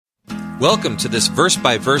Welcome to this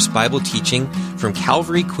verse-by-verse Bible teaching from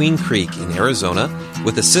Calvary Queen Creek in Arizona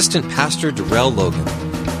with Assistant Pastor Darrell Logan.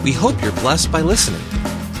 We hope you're blessed by listening.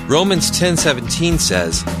 Romans 10:17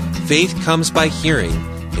 says, "Faith comes by hearing,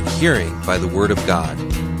 and hearing by the Word of God."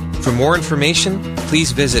 For more information,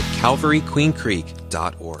 please visit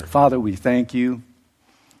calvaryqueencreek.org. Father, we thank you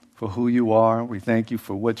for who you are. We thank you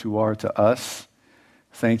for what you are to us.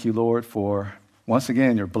 Thank you, Lord, for, once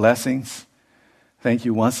again, your blessings. Thank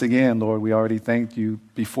you once again, Lord. We already thanked you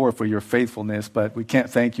before for your faithfulness, but we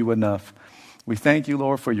can't thank you enough. We thank you,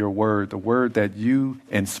 Lord, for your word, the word that you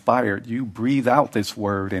inspired. You breathe out this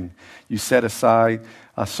word, and you set aside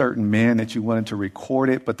certain men that you wanted to record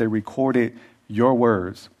it, but they recorded your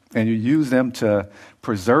words, and you use them to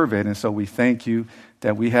preserve it. And so we thank you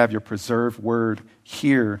that we have your preserved word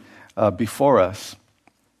here before us.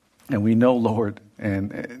 And we know, Lord,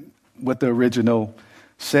 and what the original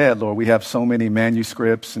said, Lord, we have so many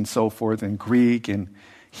manuscripts and so forth in Greek and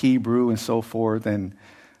Hebrew and so forth. And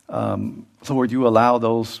Lord, you allow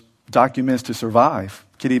those documents to survive.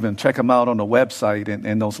 You can even check them out on the website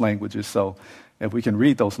in those languages. So if we can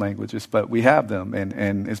read those languages, but we have them.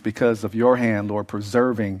 And it's because of your hand, Lord,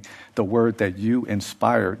 preserving the word that you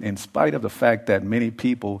inspired. In spite of the fact that many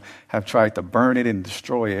people have tried to burn it and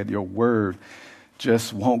destroy it, your word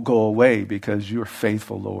just won't go away because you're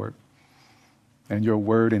faithful, Lord. And your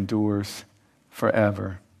word endures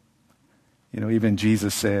forever. You know, even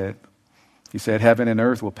Jesus said, he said, heaven and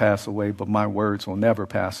earth will pass away, but my words will never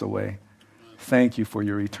pass away. Thank you for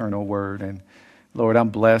your eternal word. And Lord, I'm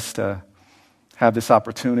blessed to have this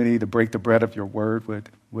opportunity to break the bread of your word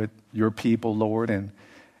with your people, Lord. And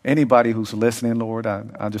anybody who's listening, Lord,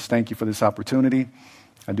 I just thank you for this opportunity.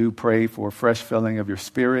 I do pray for a fresh filling of your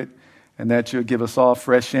spirit and that you'll give us all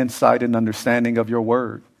fresh insight and understanding of your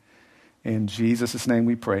word. In Jesus' name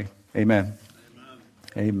we pray. Amen.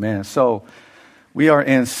 Amen. So we are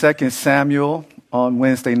in 2 Samuel on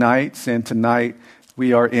Wednesday nights, and tonight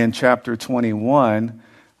we are in chapter 21,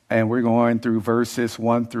 and we're going through verses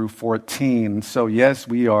 1 through 14. So yes,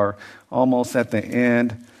 we are almost at the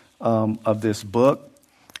end of this book,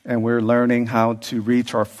 and we're learning how to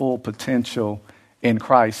reach our full potential in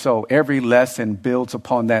Christ. So every lesson builds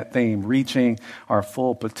upon that theme, reaching our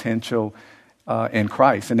full potential in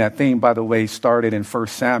Christ. And that theme, by the way, started in 1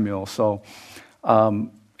 Samuel. So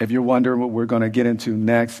if you're wondering what we're going to get into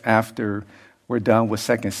next after we're done with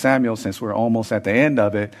 2 Samuel, since we're almost at the end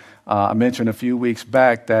of it, I mentioned a few weeks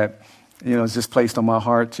back that, you know, it's just placed on my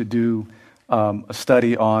heart to do a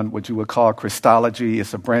study on what you would call Christology.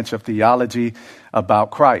 It's a branch of theology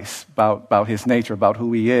about Christ, about his nature, about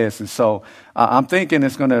who he is. And so I'm thinking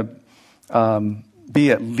it's going to be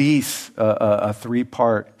at least a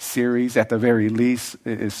three-part series. At the very least,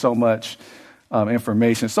 is so much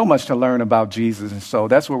information, so much to learn about Jesus. And so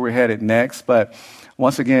that's where we're headed next. But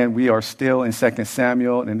once again, we are still in 2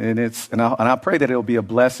 Samuel, and I pray that it'll be a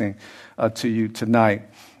blessing to you tonight.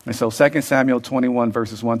 And so 2 Samuel 21,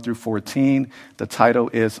 verses 1 through 14, the title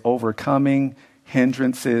is Overcoming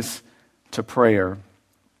Hindrances to Prayer.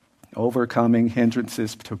 Overcoming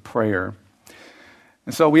Hindrances to Prayer.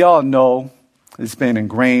 And so we all know, it's been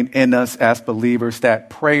ingrained in us as believers that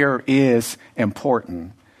prayer is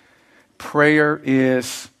important. Prayer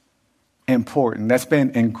is important. That's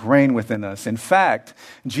been ingrained within us. In fact,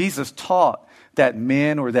 Jesus taught that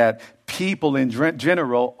men or that people in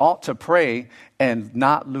general ought to pray and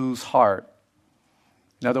not lose heart.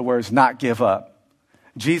 In other words, not give up.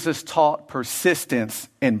 Jesus taught persistence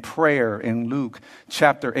in prayer in Luke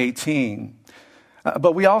chapter 18.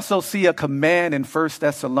 But we also see a command in 1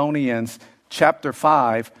 Thessalonians chapter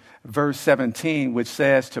 5, verse 17, which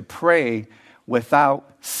says to pray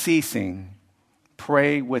without ceasing.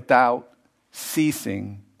 Pray without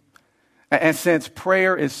ceasing. And since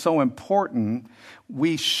prayer is so important,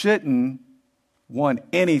 we shouldn't want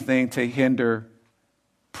anything to hinder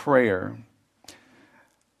prayer.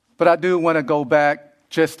 But I do want to go back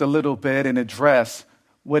just a little bit and address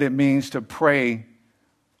what it means to pray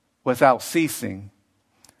without ceasing.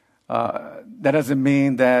 That doesn't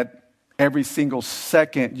mean that every single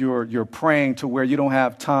second you're praying to where you don't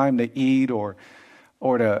have time to eat or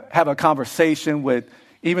to have a conversation with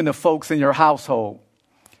even the folks in your household.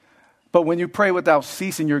 But when you pray without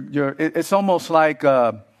ceasing, it's almost like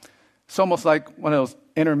one of those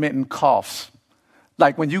intermittent coughs.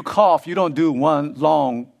 Like when you cough, you don't do one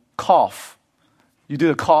long cough. You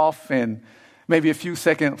do a cough, and maybe a few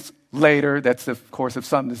seconds later, that's of course if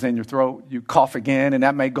something is in your throat, you cough again, and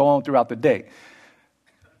that may go on throughout the day.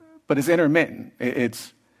 But it's intermittent.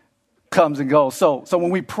 It comes and goes. So when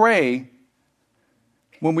we pray,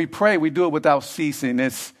 we do it without ceasing.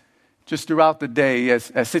 It's just throughout the day,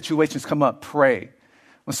 as situations come up, pray.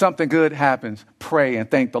 When something good happens, pray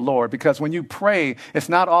and thank the Lord. Because when you pray, it's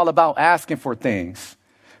not all about asking for things.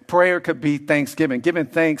 Prayer could be thanksgiving, giving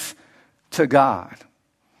thanks to God.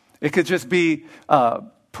 It could just be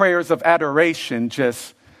prayers of adoration,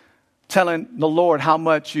 just telling the Lord how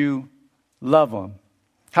much you love him,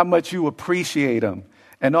 how much you appreciate him,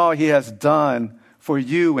 and all he has done for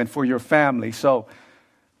you and for your family. So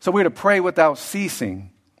we're to pray without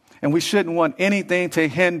ceasing, and we shouldn't want anything to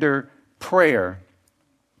hinder prayer.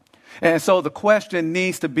 And so the question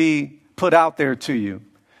needs to be put out there to you.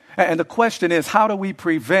 And the question is, how do we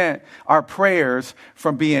prevent our prayers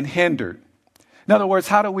from being hindered? In other words,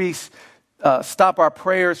 how do we stop our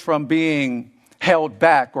prayers from being held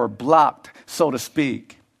back or blocked, so to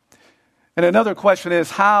speak? And another question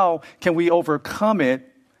is, how can we overcome it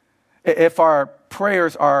if our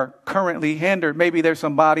prayers are currently hindered? Maybe there's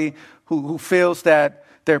somebody who feels that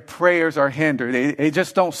their prayers are hindered. They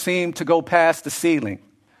just don't seem to go past the ceiling.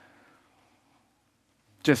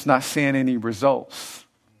 Just not seeing any results.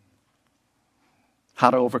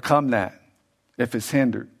 How to overcome that if it's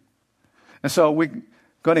hindered. And so we're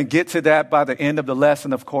going to get to that by the end of the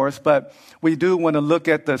lesson, of course, but we do want to look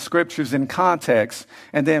at the scriptures in context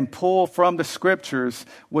and then pull from the scriptures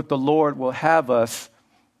what the Lord will have us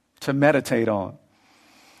to meditate on.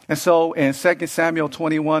 And so in 2 Samuel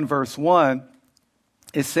 21, verse 1,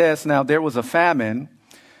 it says, "Now there was a famine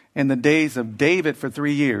in the days of David for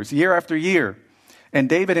 3 years, year after year. And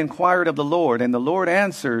David inquired of the Lord, and the Lord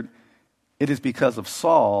answered, 'It is because of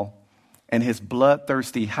Saul and his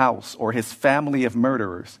bloodthirsty house,' or his family of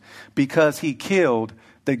murderers, because he killed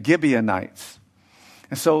the Gibeonites."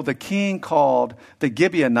 And so the king called the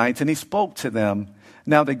Gibeonites, and he spoke to them.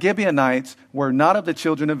 Now the Gibeonites were not of the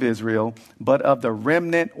children of Israel, but of the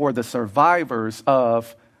remnant or the survivors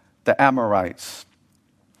of the Amorites.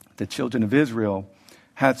 The children of Israel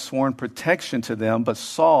had sworn protection to them, but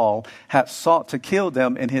Saul had sought to kill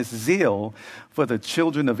them in his zeal for the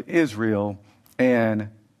children of Israel and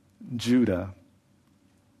Judah.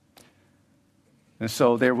 And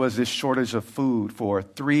so there was this shortage of food for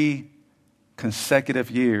 3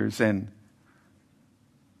 consecutive years. And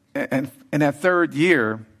that third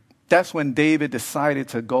year, that's when David decided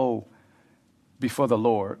to go before the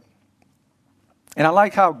Lord. And I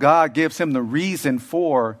like how God gives him the reason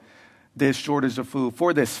for this shortage of food,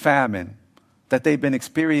 for this famine that they've been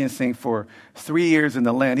experiencing for 3 years in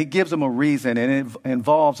the land. He gives them a reason, and it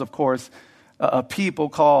involves, of course, a people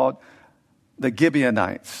called the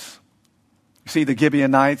Gibeonites. You see, the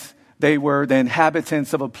Gibeonites, they were the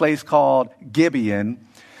inhabitants of a place called Gibeon,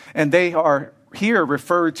 and they are here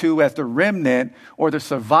referred to as the remnant or the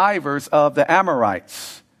survivors of the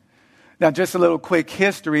Amorites. Now, just a little quick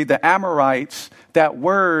history. The Amorites, that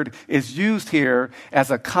word is used here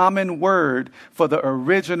as a common word for the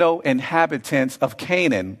original inhabitants of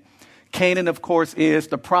Canaan. Canaan, of course, is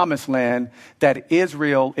the promised land that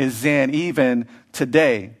Israel is in even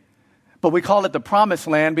today. But we call it the promised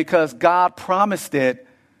land because God promised it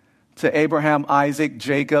to Abraham, Isaac,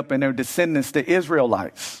 Jacob, and their descendants, the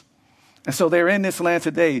Israelites. And so they're in this land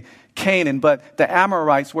today, Canaan, but the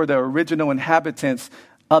Amorites were the original inhabitants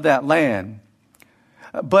of that land.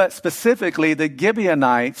 But specifically, the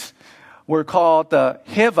Gibeonites were called the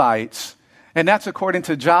Hivites, and that's according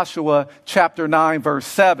to Joshua chapter 9, verse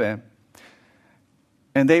 7.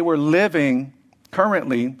 And they were living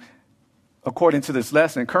currently, according to this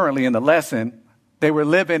lesson, currently in the lesson, they were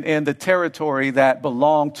living in the territory that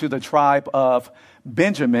belonged to the tribe of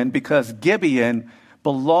Benjamin, because Gibeon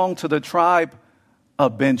belonged to the tribe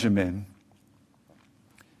of Benjamin.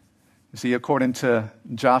 You see, according to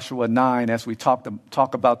Joshua 9, as we talk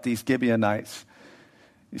about these Gibeonites,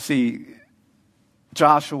 you see,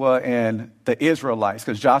 Joshua and the Israelites,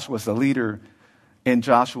 because Joshua was the leader in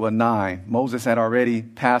Joshua 9. Moses had already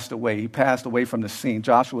passed away. He passed away from the scene.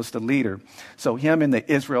 Joshua was the leader. So him and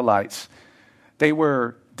the Israelites, they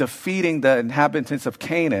were defeating the inhabitants of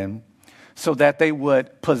Canaan so that they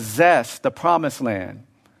would possess the promised land,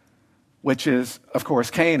 which is, of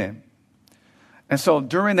course, Canaan. And so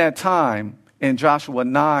during that time in Joshua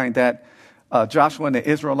 9, that Joshua and the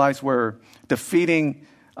Israelites were defeating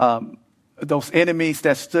those enemies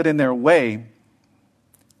that stood in their way,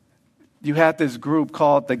 you had this group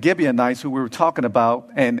called the Gibeonites, who we were talking about,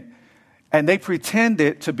 and they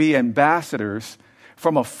pretended to be ambassadors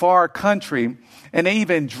from a far country, and they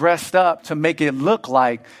even dressed up to make it look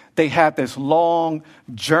like they had this long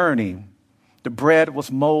journey. The bread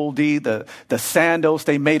was moldy, the sandals,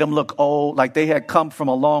 they made them look old, like they had come from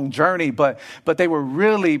a long journey, but they were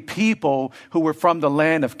really people who were from the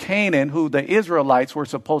land of Canaan, who the Israelites were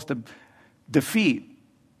supposed to defeat.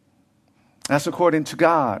 That's according to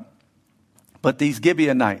God. But these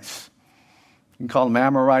Gibeonites, you can call them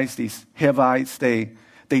Amorites, these Hivites, they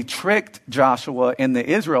tricked Joshua and the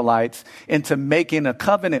Israelites into making a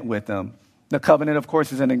covenant with them. The covenant, of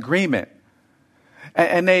course, is an agreement.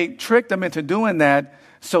 And they tricked them into doing that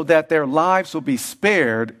so that their lives would be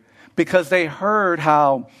spared, because they heard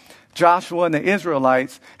how Joshua and the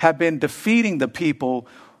Israelites had been defeating the people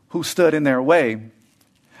who stood in their way.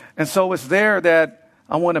 And so it's there that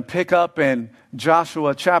I want to pick up in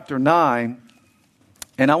Joshua chapter 9,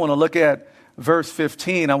 and I want to look at verse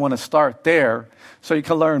 15. I want to start there so you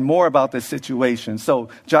can learn more about this situation. So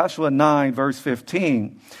Joshua 9, verse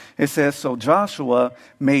 15, it says, "So Joshua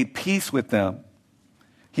made peace with them.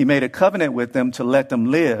 He made a covenant with them to let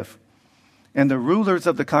them live. And the rulers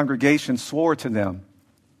of the congregation swore to them.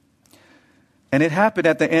 And it happened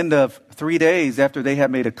at the end of 3 days after they had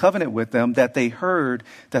made a covenant with them that they heard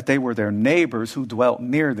that they were their neighbors who dwelt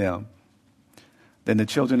near them. Then the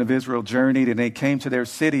children of Israel journeyed, and they came to their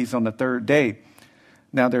cities on the third day.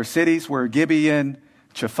 Now their cities were Gibeon,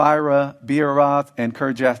 Chephirah, Beeroth, and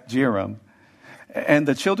Kirjath-jearim. And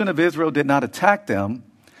the children of Israel did not attack them,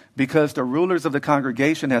 because the rulers of the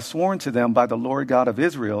congregation had sworn to them by the Lord God of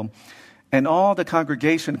Israel. And all the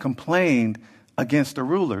congregation complained against the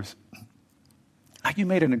rulers. You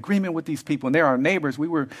made an agreement with these people, and they're our neighbors. We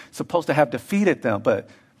were supposed to have defeated them, but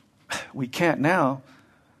we can't now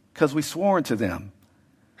because we swore to them."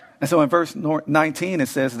 And so in verse 19, it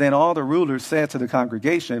says, "Then all the rulers said to the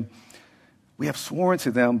congregation, 'We have sworn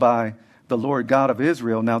to them by the Lord God of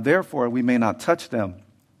Israel. Now therefore we may not touch them.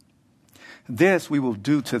 This we will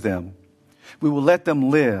do to them. We will let them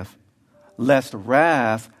live, lest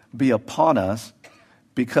wrath be upon us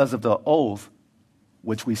because of the oath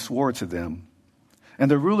which we swore to them.' And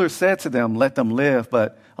the ruler said to them, 'Let them live,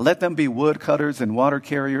 but let them be woodcutters and water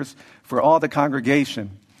carriers for all the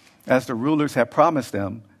congregation, as the rulers had promised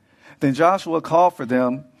them.' Then Joshua called for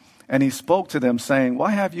them, and he spoke to them, saying,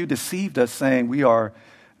 'Why have you deceived us, saying, we are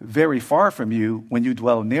very far from you when you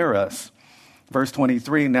dwell near us?' Verse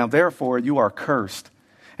 23, 'Now therefore you are cursed,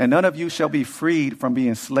 and none of you shall be freed from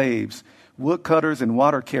being slaves, woodcutters and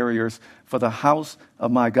water carriers for the house of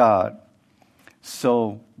my God.'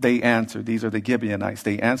 So they answered," these are the Gibeonites,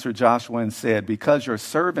 "they answered Joshua and said, 'Because your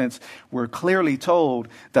servants were clearly told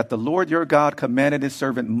that the Lord your God commanded his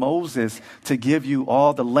servant Moses to give you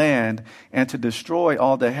all the land and to destroy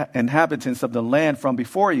all the inhabitants of the land from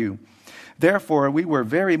before you. Therefore, we were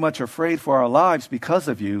very much afraid for our lives because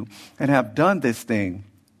of you and have done this thing.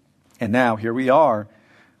 And now here we are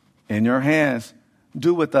in your hands.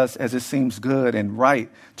 Do with us as it seems good and right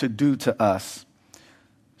to do to us.'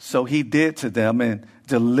 So he did to them and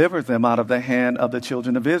delivered them out of the hand of the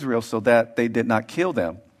children of Israel so that they did not kill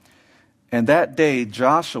them. And that day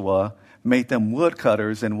Joshua made them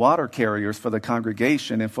woodcutters and water carriers for the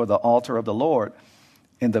congregation and for the altar of the Lord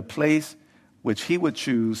in the place which he would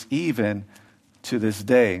choose even to this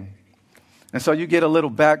day." And so you get a little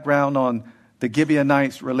background on the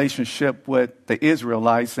Gibeonites' relationship with the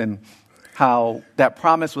Israelites and how that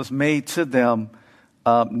promise was made to them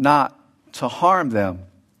not to harm them.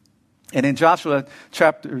 And in Joshua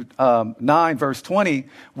chapter 9, verse 20,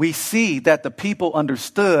 we see that the people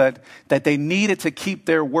understood that they needed to keep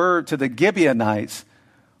their word to the Gibeonites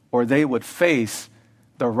or they would face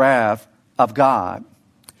the wrath of God.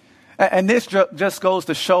 And this just goes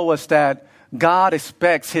to show us that God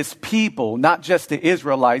expects his people, not just the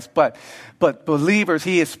Israelites, but believers.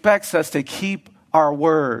 He expects us to keep our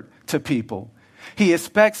word to people. He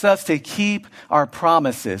expects us to keep our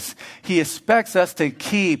promises. He expects us to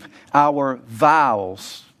keep our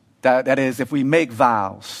vows. That is, if we make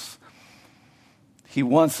vows. He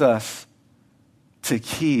wants us to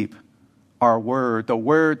keep our word, the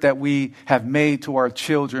word that we have made to our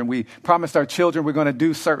children. We promised our children we're going to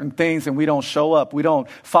do certain things and we don't show up. We don't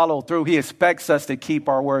follow through. He expects us to keep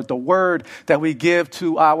our word. The word that we give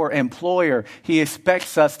to our employer, he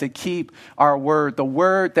expects us to keep our word. The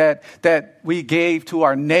word that we gave to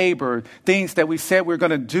our neighbor, things that we said we're going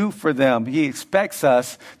to do for them. He expects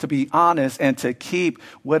us to be honest and to keep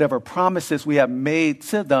whatever promises we have made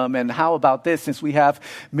to them. And how about this? Since we have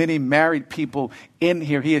many married people in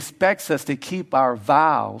here, he expects us to keep our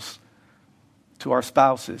vows to our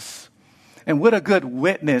spouses. And what a good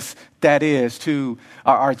witness that is to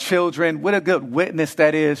our children. What a good witness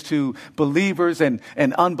that is to believers and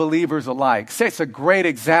unbelievers alike. So it's a great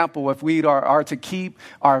example if we are to keep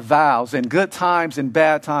our vows in good times and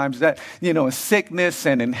bad times, that, in sickness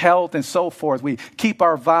and in health and so forth. We keep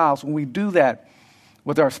our vows. When we do that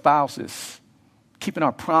with our spouses, keeping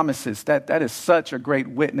our promises, that is such a great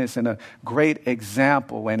witness and a great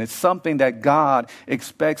example. And it's something that God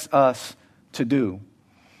expects us to do.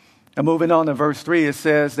 And moving on to verse 3, it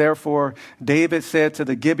says, therefore, David said to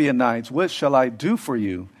the Gibeonites, what shall I do for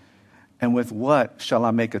you? And with what shall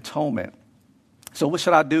I make atonement? So what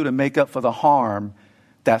should I do to make up for the harm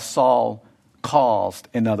that Saul caused,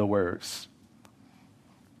 in other words?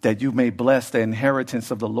 That you may bless the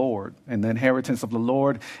inheritance of the Lord. And the inheritance of the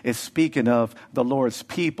Lord is speaking of the Lord's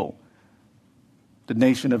people, the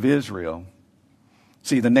nation of Israel.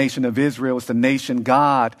 See, the nation of Israel is the nation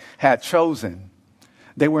God had chosen.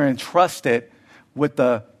 They were entrusted with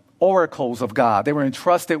the oracles of God. They were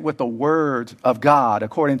entrusted with the word of God,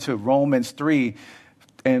 according to Romans 3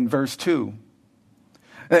 and verse 2.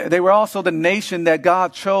 They were also the nation that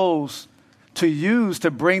God chose to use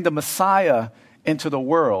to bring the Messiah into the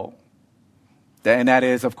world. And that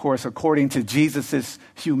is, of course, according to Jesus'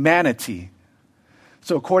 humanity.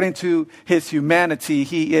 So according to his humanity,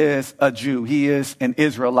 he is a Jew. He is an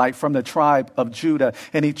Israelite from the tribe of Judah.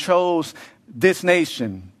 And he chose this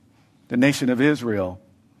nation, the nation of Israel.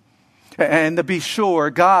 And to be sure,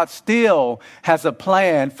 God still has a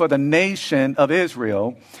plan for the nation of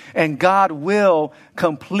Israel, and God will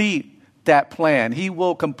complete that plan. He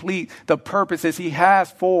will complete the purposes he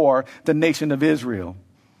has for the nation of Israel.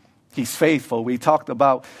 He's faithful. We talked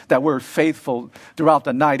about that word faithful throughout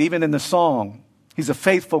the night, even in the song. He's a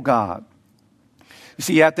faithful God. You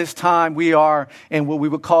see, at this time, we are in what we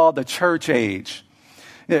would call the church age.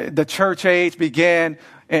 The church age began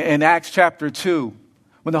in Acts chapter 2,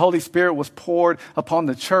 when the Holy Spirit was poured upon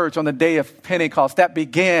the church on the day of Pentecost. That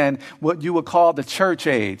began what you would call the church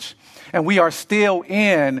age. And we are still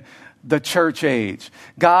in the church age.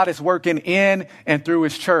 God is working in and through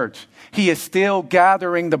his church. He is still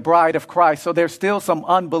gathering the bride of Christ. So there's still some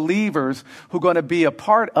unbelievers who are going to be a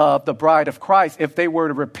part of the bride of Christ if they were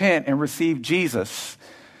to repent and receive Jesus.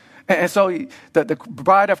 And so the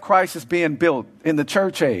bride of Christ is being built in the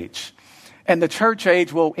church age. And the church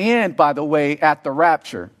age will end, by the way, at the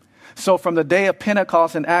rapture. So from the day of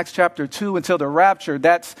Pentecost in Acts chapter 2 until the rapture,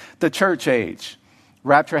 that's the church age.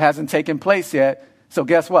 Rapture hasn't taken place yet. So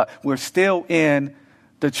guess what? We're still in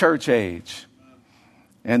the church age.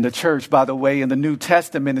 And the church, by the way, in the New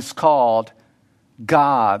Testament is called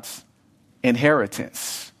God's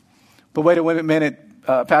inheritance. But wait a minute,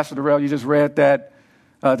 Pastor Darrell, you just read that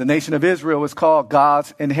the nation of Israel is called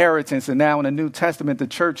God's inheritance. And now in the New Testament, the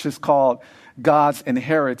church is called God's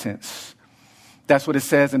inheritance. That's what it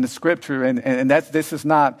says in the scripture. And this is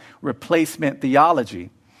not replacement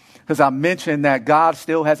theology. Because I mentioned that God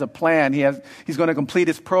still has a plan. He's going to complete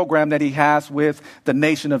his program that he has with the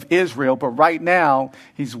nation of Israel. But right now,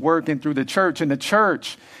 he's working through the church. And the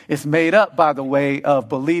church is made up, by the way, of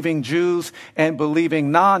believing Jews and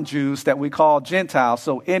believing non-Jews that we call Gentiles.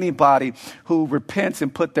 So anybody who repents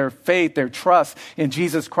and put their faith, their trust in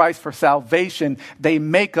Jesus Christ for salvation, they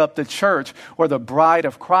make up the church or the bride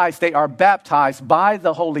of Christ. They are baptized by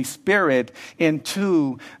the Holy Spirit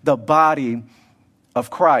into the body of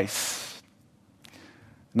Christ.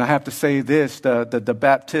 And I have to say this,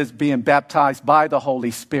 the being baptized by the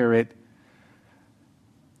Holy Spirit,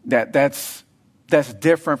 that's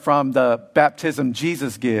different from the baptism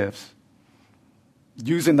Jesus gives,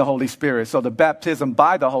 using the Holy Spirit. So the baptism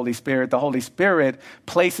by the Holy Spirit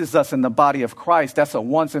places us in the body of Christ. That's a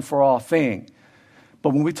once and for all thing.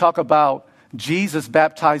 But when we talk about Jesus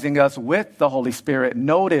baptizing us with the Holy Spirit,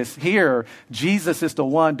 notice here, Jesus is the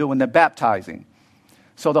one doing the baptizing.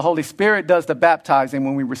 So the Holy Spirit does the baptizing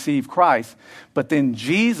when we receive Christ, but then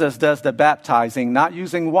Jesus does the baptizing, not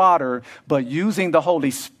using water, but using the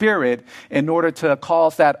Holy Spirit in order to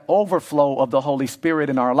cause that overflow of the Holy Spirit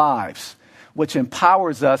in our lives, which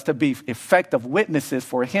empowers us to be effective witnesses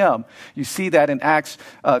for him. You see that in Acts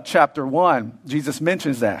chapter 1. Jesus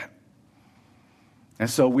mentions that.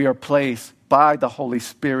 And so we are placed by the Holy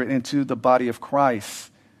Spirit into the body of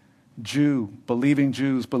Christ. Jews,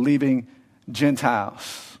 believing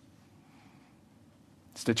Gentiles.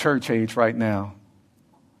 It's the church age right now.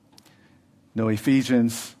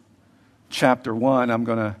 Ephesians chapter 1, I'm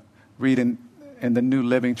going to read in the New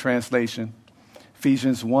Living Translation.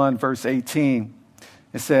 Ephesians 1, verse 18.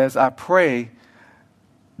 It says, I pray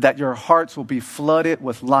that your hearts will be flooded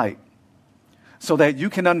with light, so that you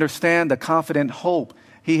can understand the confident hope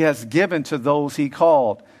he has given to those he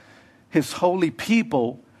called, his holy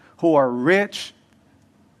people who are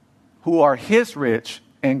his rich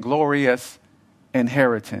and glorious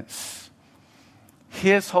inheritance.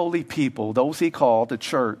 His holy people, those he called, the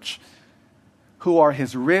church, who are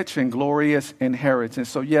his rich and glorious inheritance.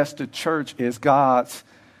 So yes, the church is God's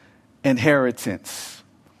inheritance.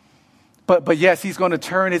 But yes, he's going to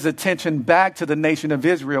turn his attention back to the nation of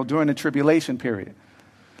Israel during the tribulation period.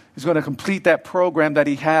 He's going to complete that program that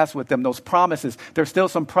he has with them, those promises. There's still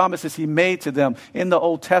some promises he made to them in the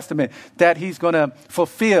Old Testament that he's going to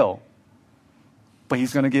fulfill. But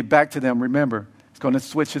he's going to get back to them, remember. He's going to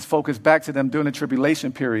switch his focus back to them during the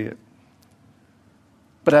tribulation period.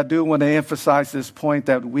 But I do want to emphasize this point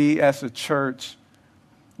that we as a church,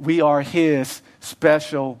 we are his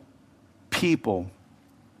special people.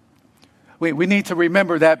 We need to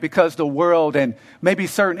remember that because the world and maybe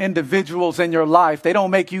certain individuals in your life, they don't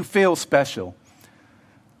make you feel special.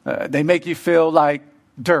 They make you feel like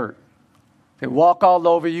dirt. They walk all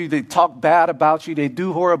over you. They talk bad about you. They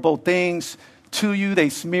do horrible things to you. They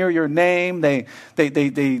smear your name. They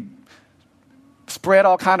spread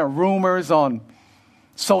all kind of rumors on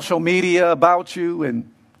social media about you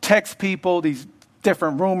and text people these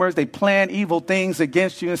different rumors. They plan evil things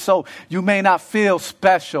against you. And so you may not feel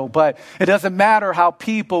special, but it doesn't matter how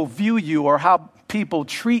people view you or how people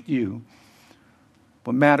treat you.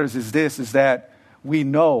 What matters is this, is that we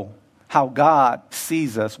know how God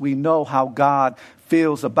sees us. We know how God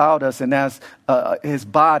feels about us. And as his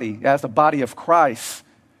body, as the body of Christ,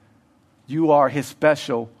 you are his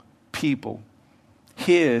special people,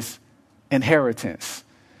 his inheritance.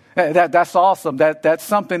 That's awesome. That's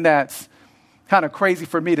something that's kind of crazy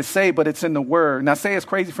for me to say, but it's in the Word. And I say it's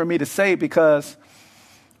crazy for me to say because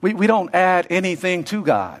we don't add anything to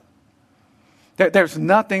God. There's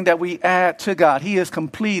nothing that we add to God. He is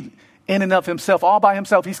complete in and of himself. All by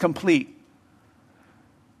himself, he's complete.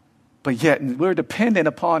 But yet we're dependent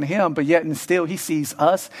upon him, but yet and still he sees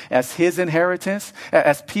us as his inheritance,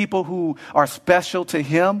 as people who are special to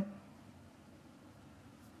him.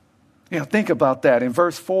 Think about that. In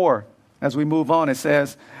verse 4, as we move on, it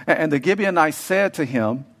says, and the Gibeonites said to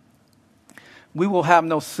him, we will have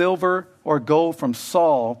no silver or gold from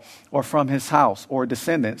Saul or from his house or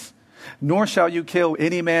descendants, nor shall you kill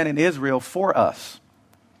any man in Israel for us.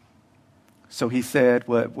 So he said,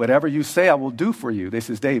 whatever you say, I will do for you. This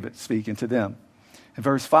is David speaking to them. In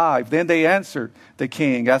verse 5, then they answered the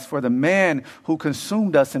king, as for the man who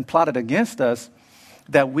consumed us and plotted against us,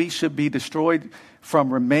 that we should be destroyed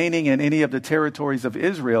from remaining in any of the territories of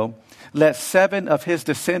Israel, let 7 of his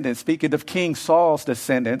descendants, speaking of King Saul's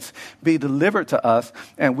descendants, be delivered to us,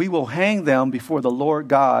 and we will hang them before the Lord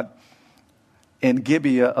God in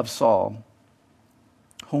Gibeah of Saul,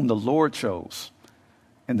 whom the Lord chose.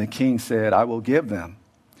 And the king said, I will give them.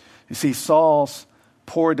 You see, Saul's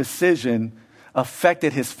poor decision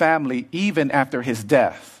affected his family even after his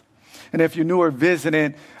death. And if you knew or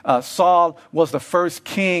visited, Saul was the first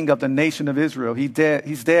king of the nation of Israel.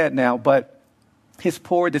 He's dead now, but his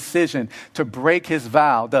poor decision to break his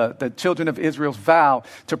vow, the children of Israel's vow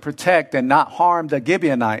to protect and not harm the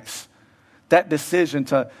Gibeonites, that decision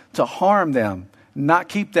to harm them, not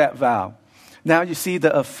keep that vow. Now you see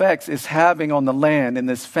the effects it's having on the land in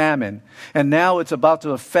this famine. And now it's about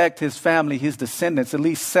to affect his family, his descendants, at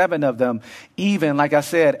least 7 of them, even, like I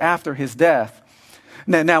said, after his death.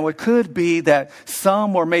 Now, it could be that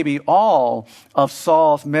some or maybe all of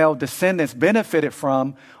Saul's male descendants benefited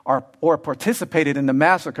from or participated in the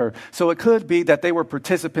massacre. So it could be that they were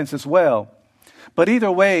participants as well. But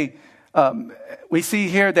either way, we see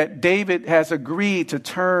here that David has agreed to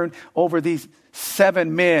turn over these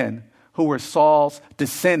 7 men who were Saul's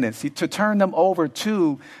descendants, to turn them over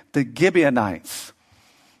to the Gibeonites.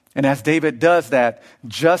 And as David does that,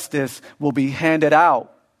 justice will be handed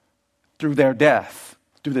out through their death,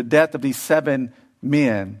 through the death of these 7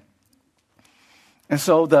 men. And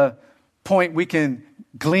so the point we can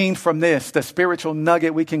glean from this, the spiritual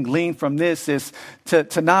nugget we can glean from this is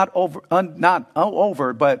to not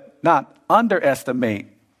underestimate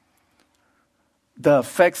the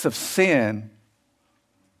effects of sin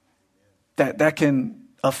that can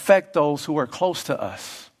affect those who are close to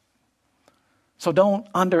us. So don't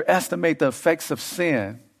underestimate the effects of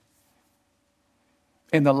sin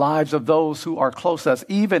in the lives of those who are close to us,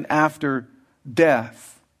 even after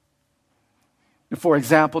death. For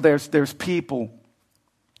example, there's people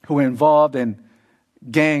who are involved in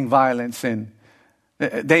gang violence and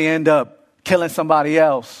they end up killing somebody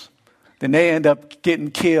else. Then they end up getting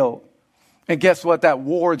killed. And guess what? That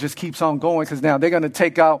war just keeps on going because now they're going to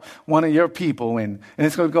take out one of your people and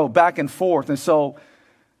it's going to go back and forth. And so,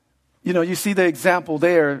 you see the example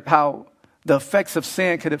there, how the effects of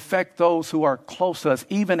sin could affect those who are close to us,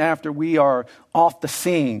 even after we are off the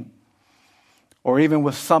scene. Or even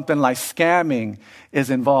with something like scamming is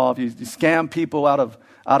involved. You scam people out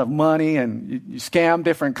of money and you scam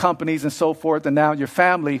different companies and so forth. And now your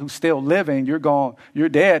family who's still living, you're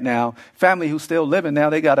dead now. Family who's still living now,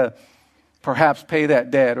 they got to perhaps pay that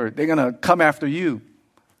debt or they're going to come after you.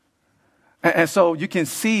 And so you can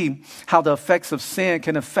see how the effects of sin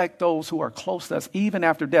can affect those who are close to us, even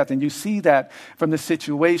after death. And you see that from the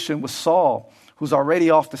situation with Saul, who's already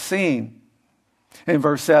off the scene. In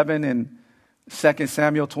verse 7 in 2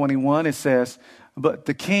 Samuel 21, it says, "But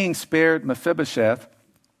the king spared Mephibosheth,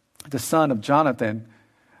 the son of Jonathan,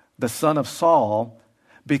 the son of Saul,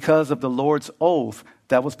 because of the Lord's oath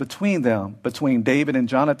that was between them, between David and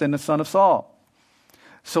Jonathan, the son of Saul.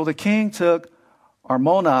 So the king took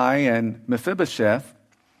Armoni and Mephibosheth,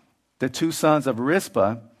 the two sons of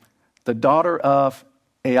Rizpah, the daughter of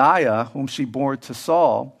Aiah, whom she bore to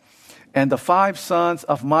Saul, and the 5 sons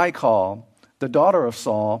of Michal, the daughter of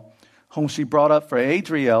Saul, whom she brought up for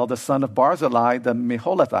Adriel, the son of Barzillai, the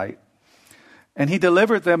Meholathite. And he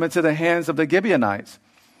delivered them into the hands of the Gibeonites,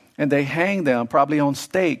 and they hanged them, probably on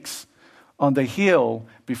stakes, on the hill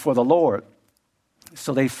before the Lord.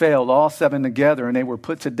 So they fell, all 7 together, and they were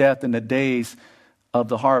put to death in the days of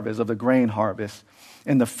the harvest, of the grain harvest,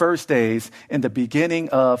 in the first days, in the beginning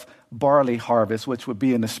of barley harvest, which would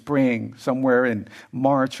be in the spring, somewhere in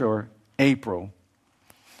March or April."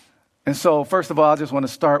 And so, first of all, I just want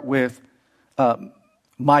to start with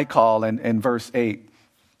Michal in verse 8,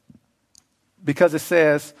 because it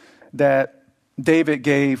says that David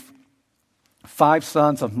gave 5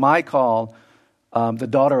 sons of Michal, the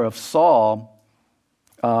daughter of Saul,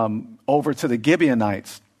 over to the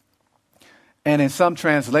Gibeonites. And in some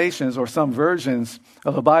translations or some versions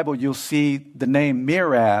of the Bible, you'll see the name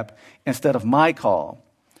Merab instead of Michal.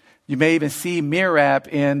 You may even see Merab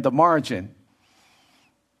in the margin.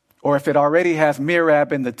 Or if it already has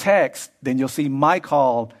Merab in the text, then you'll see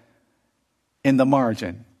Michal in the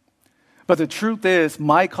margin. But the truth is,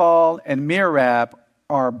 Michal and Merab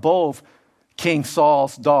are both King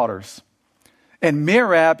Saul's daughters. And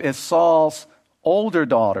Merab is Saul's older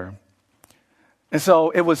daughter. And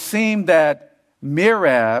so it would seem that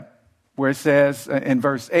Merab, where it says in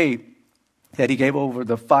verse 8 that he gave over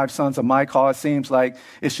the 5 sons of Michal, it seems like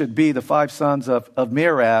it should be the 5 sons of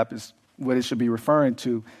Merab is what it should be referring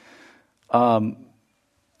to. And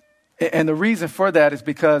the reason for that is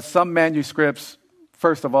because some manuscripts,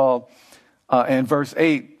 first of all, in verse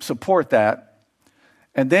 8, support that.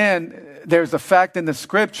 And then there's the fact in the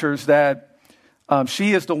scriptures that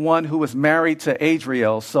she is the one who was married to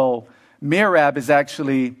Adriel. So Merab is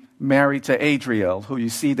actually married to Adriel, who you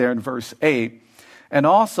see there in verse 8. And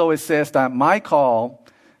also it says that Michal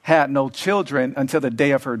had no children until the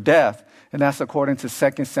day of her death. And that's according to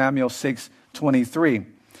 2 Samuel 6:23.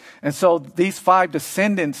 And so these 5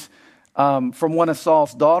 descendants from one of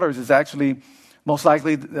Saul's daughters is actually most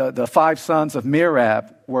likely the 5 sons of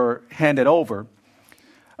Merab were handed over.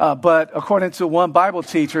 But according to one Bible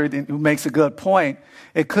teacher who makes a good point,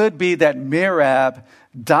 it could be that Merab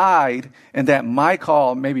died and that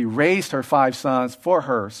Michal maybe raised her 5 sons for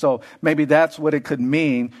her. So maybe that's what it could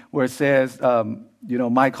mean where it says,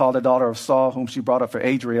 Michal, the daughter of Saul, whom she brought up for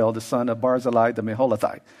Adriel, the son of Barzillai, the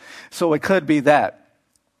Meholathite. So it could be that.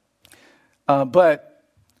 But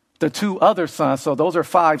the 2 other sons, so those are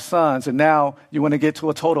 5 sons, and now you want to get to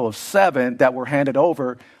a total of 7 that were handed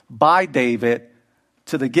over by David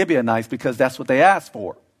to the Gibeonites because that's what they asked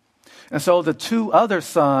for. And so the 2 other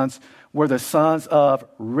sons were the sons of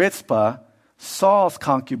Rizpah, Saul's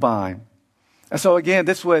concubine. And so again,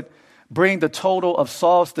 this would bring the total of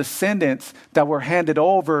Saul's descendants that were handed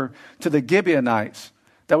over to the Gibeonites.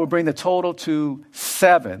 That would bring the total to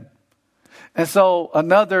 7. And so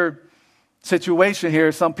another situation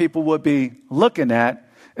here some people would be looking at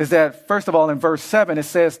is that, first of all, in verse 7, it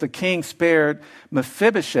says the king spared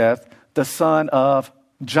Mephibosheth, the son of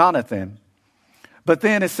Jonathan. But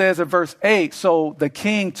then it says in verse 8, so the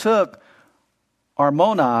king took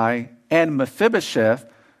Armoni and Mephibosheth,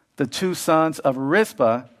 the 2 sons of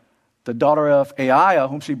Rizpah, the daughter of Aiah,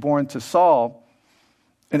 whom she bore to Saul,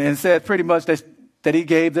 and it said pretty much that he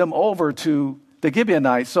gave them over to the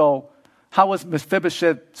Gibeonites. So how was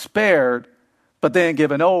Mephibosheth spared, but then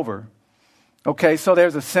given over? Okay, so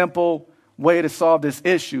there's a simple way to solve this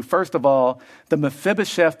issue. First of all, the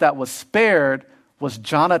Mephibosheth that was spared was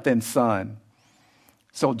Jonathan's son.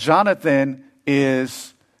 So Jonathan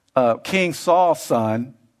is King Saul's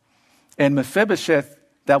son, and Mephibosheth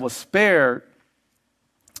that was spared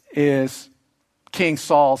is King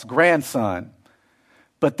Saul's grandson.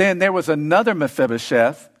 But then there was another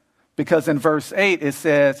Mephibosheth, because in verse 8 it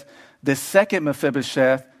says the second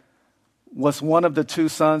Mephibosheth was one of the 2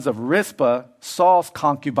 sons of Rizpah, Saul's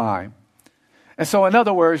concubine. And so in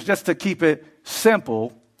other words, just to keep it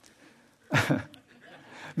simple,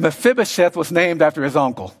 Mephibosheth was named after his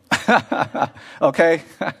uncle. Okay?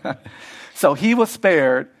 So he was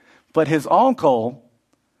spared, but his uncle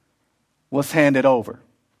was handed over.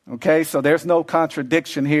 Okay, so there's no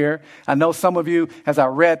contradiction here. I know some of you, as I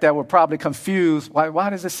read that, were probably confused. Why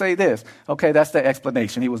does it say this? Okay, that's the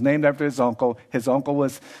explanation. He was named after his uncle. His uncle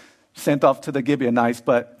was sent off to the Gibeonites,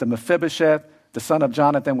 but the Mephibosheth, the son of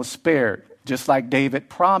Jonathan, was spared, just like David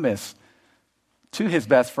promised to his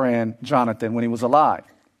best friend Jonathan when he was alive.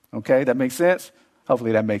 Okay, that makes sense?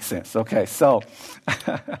 Hopefully that makes sense. Okay, so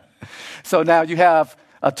now you have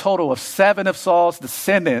a total of 7 of Saul's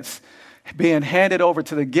descendants being handed over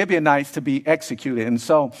to the Gibeonites to be executed. And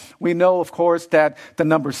so we know, of course, that the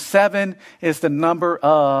number 7 is the number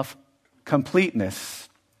of completeness.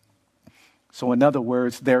 So in other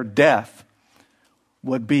words, their death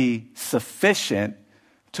would be sufficient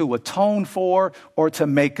to atone for or to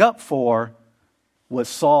make up for what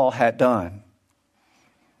Saul had done.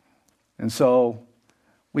 And so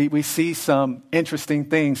we see some interesting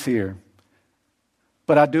things here.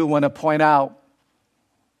 But I do want to point out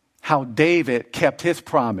how David kept his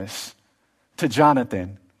promise to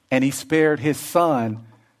Jonathan, and he spared his son,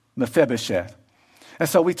 Mephibosheth. And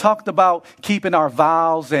so we talked about keeping our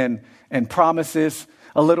vows and promises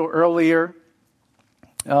a little earlier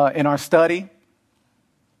in our study.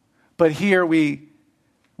 But here we're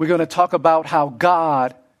going to talk about how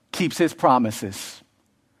God keeps his promises.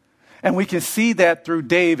 And we can see that through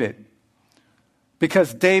David,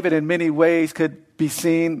 because David in many ways could be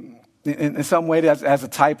seen in some way as a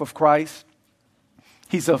type of Christ.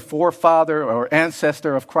 He's a forefather or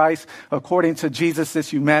ancestor of Christ according to Jesus'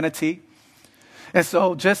 humanity. And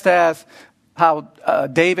so just as how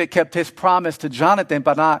David kept his promise to Jonathan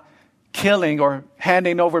by not killing or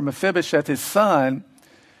handing over Mephibosheth, his son,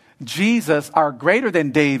 Jesus, our greater than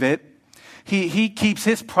David, he keeps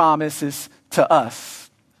his promises to us.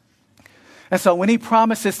 And so when he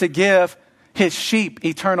promises to give his sheep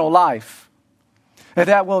eternal life, and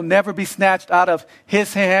that will never be snatched out of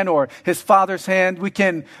his hand or his Father's hand, we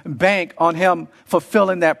can bank on him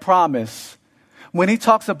fulfilling that promise. When he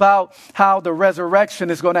talks about how the resurrection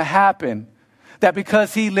is going to happen, that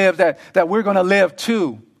because he lived, that we're going to live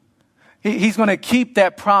too. He's going to keep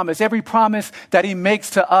that promise. Every promise that he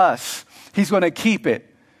makes to us, he's going to keep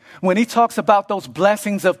it. When he talks about those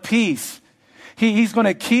blessings of peace, he's going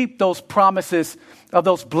to keep those promises of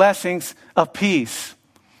those blessings of peace.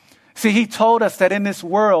 See, he told us that in this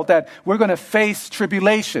world that we're going to face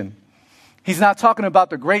tribulation. He's not talking about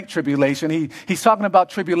the great tribulation. He's talking about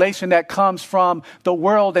tribulation that comes from the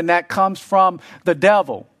world and that comes from the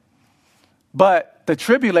devil. But the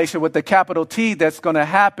tribulation with the capital T that's going to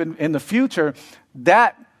happen in the future,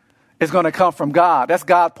 that is going to come from God. That's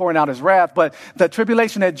God pouring out his wrath. But the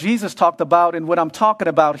tribulation that Jesus talked about and what I'm talking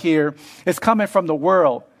about here is coming from the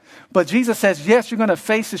world. But Jesus says, yes, you're going to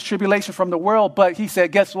face this tribulation from the world. But he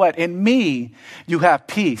said, guess what? In me, you have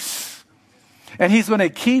peace. And he's going to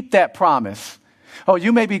keep that promise. Oh,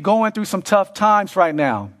 you may be going through some tough times right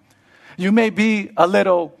now. You may be a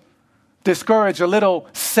little discouraged, a little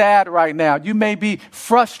sad right now. You may be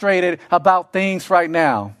frustrated about things right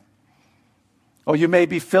now. Or you may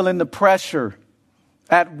be feeling the pressure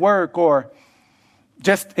at work or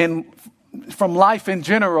just from life in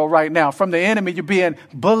general right now. From the enemy, you're being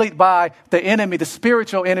bullied by the enemy, the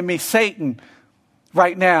spiritual enemy, Satan,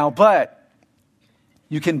 right now. But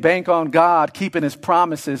you can bank on God keeping his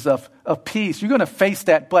promises of peace. You're going to face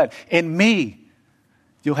that, but in me,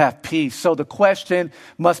 you'll have peace. So the question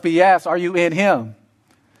must be asked, are you in him?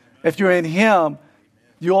 If you're in him,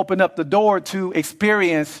 you open up the door to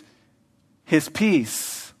experience his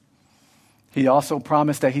peace. He also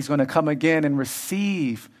promised that he's going to come again and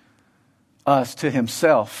receive us to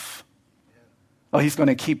himself. Oh, he's going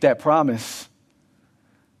to keep that promise.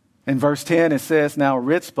 In verse 10, it says, now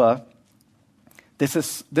Rizpah, this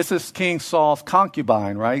is King Saul's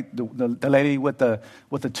concubine, right? The lady with the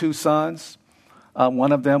 2 sons.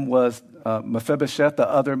 One of them was Mephibosheth, the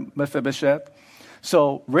other Mephibosheth.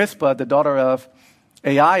 So Rizpah, the daughter of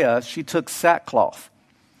Aiah, she took sackcloth.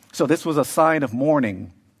 So this was a sign of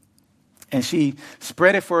mourning. And she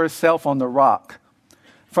spread it for herself on the rock.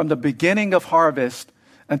 From the beginning of harvest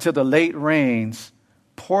until the late rains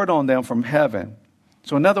poured on them from heaven.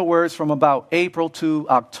 So in other words, from about April to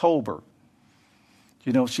October,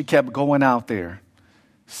 she kept going out there,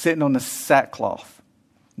 sitting on the sackcloth,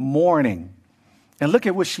 mourning. And look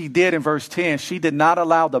at what she did in verse 10. She did not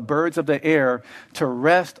allow the birds of the air to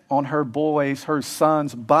rest on her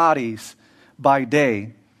sons' bodies by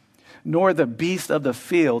day, nor the beasts of the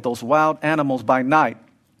field, those wild animals, by night.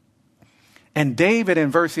 And David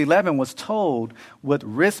in verse 11 was told what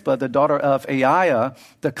Rizpah, the daughter of Aiah,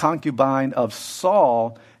 the concubine of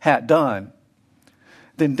Saul, had done.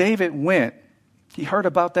 Then David went. He heard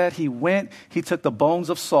about that. He went. He took the bones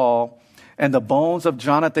of Saul and the bones of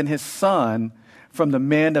Jonathan his son from the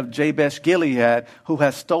men of Jabesh Gilead, who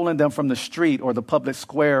has stolen them from the street or the public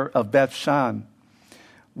square of Bethshan,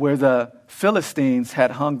 where the Philistines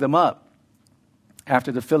had hung them up,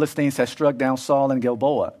 after the Philistines had struck down Saul and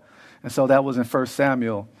Gilboa. And so that was in 1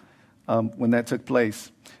 Samuel when that took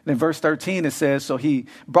place. And in verse 13 it says, so he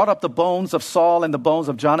brought up the bones of Saul and the bones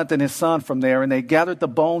of Jonathan his son from there, and they gathered the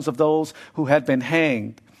bones of those who had been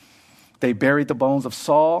hanged. They buried the bones of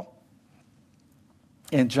Saul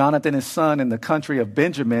and Jonathan his son in the country of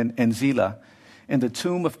Benjamin and Zelah, in the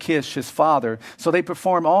tomb of Kish his father. So they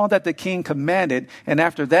performed all that the king commanded, and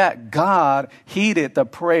after that God heeded the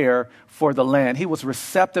prayer for the land. He was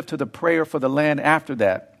receptive to the prayer for the land after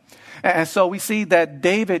that. And so we see that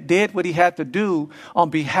David did what he had to do on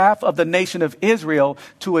behalf of the nation of Israel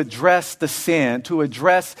to address the sin, to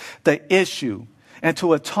address the issue, and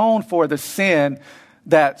to atone for the sin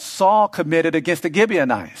that Saul committed against the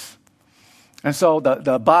Gibeonites. And so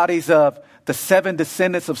the bodies of the 7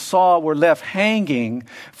 descendants of Saul were left hanging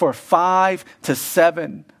for 5 to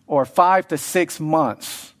 7 or 5 to 6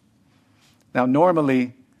 months. Now,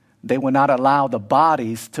 normally, they would not allow the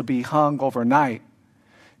bodies to be hung overnight.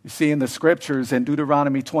 You see in the scriptures in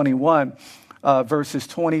Deuteronomy 21, verses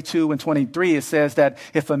 22 and 23, it says that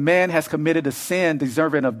if a man has committed a sin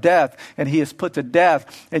deserving of death and he is put to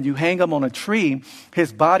death and you hang him on a tree,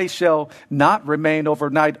 his body shall not remain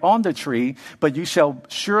overnight on the tree, but you shall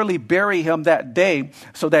surely bury him that day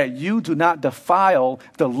so that you do not defile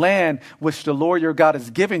the land which the Lord your God has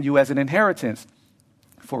given you as an inheritance.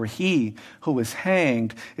 For he who is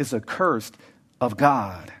hanged is accursed of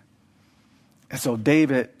God. And so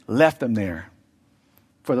David left them there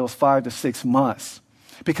for those 5 to 6 months,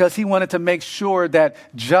 because he wanted to make sure that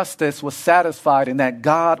justice was satisfied and that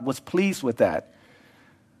God was pleased with that.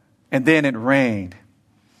 And then it rained.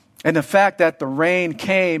 And the fact that the rain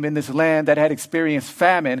came in this land that had experienced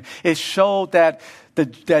famine, it showed that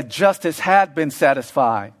that justice had been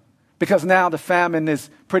satisfied, because now the famine is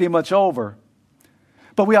pretty much over.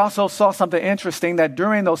 But we also saw something interesting, that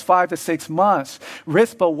during those 5 to 6 months,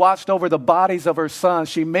 Rizpah watched over the bodies of her sons.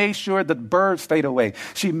 She made sure the birds stayed away.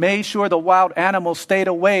 She made sure the wild animals stayed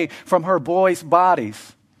away from her boys'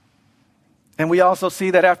 bodies. And we also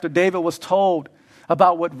see that after David was told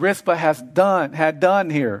about what Rizpah had done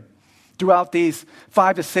here throughout these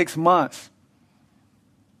 5 to 6 months,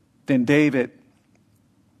 then David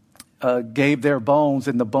gave their bones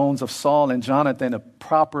and the bones of Saul and Jonathan a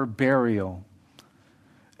proper burial.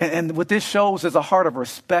 And what this shows is a heart of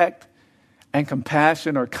respect and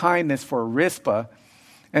compassion or kindness for Rizpah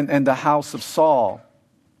and the house of Saul.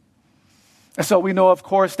 And so we know, of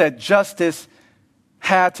course, that justice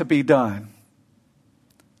had to be done.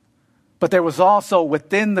 But there was also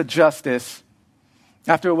within the justice,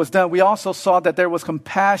 after it was done, we also saw that there was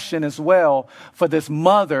compassion as well for this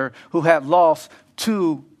mother who had lost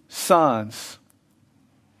 2 sons.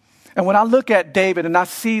 And when I look at David and I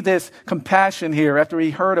see this compassion here after he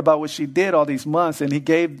heard about what she did all these months and he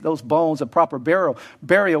gave those bones a proper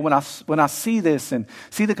burial, when I see this and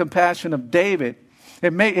see the compassion of David,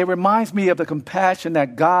 it reminds me of the compassion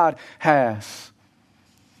that God has.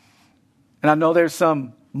 And I know there's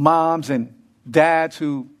some moms and dads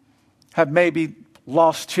who have maybe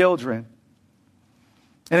lost children.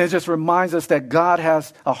 And it just reminds us that God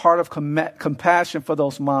has a heart of compassion for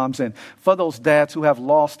those moms and for those dads who have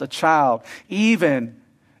lost a child, even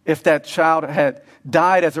if that child had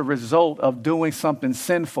died as a result of doing something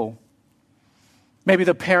sinful. Maybe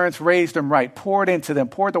the parents raised them right, poured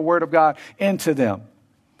the word of God into them,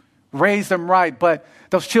 raised them right, but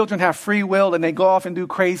those children have free will and they go off and do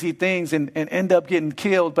crazy things and end up getting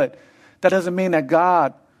killed. But that doesn't mean that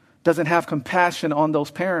God doesn't have compassion on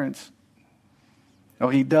those parents. Oh,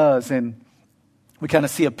 he does, and we kind of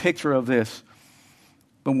see a picture of this.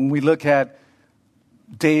 But when we look at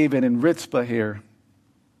David and Rizpah here,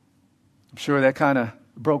 I'm sure that kind of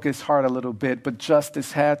broke his heart a little bit, but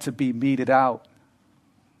justice had to be meted out.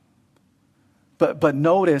 But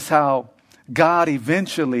notice how God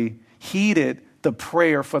eventually heeded the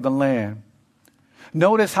prayer for the land.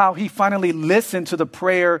 Notice how he finally listened to the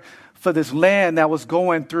prayer for this land that was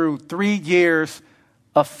going through 3 years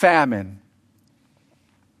of famine.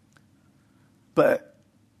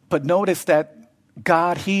 But notice that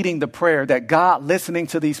God heeding the prayer, that God listening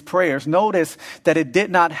to these prayers. Notice that it did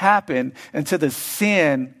not happen until the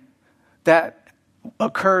sin that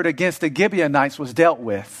occurred against the Gibeonites was dealt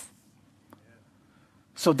with.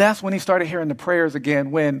 So that's when he started hearing the prayers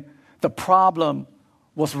again, when the problem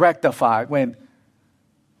was rectified, when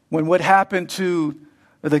what happened to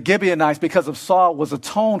the Gibeonites because of Saul was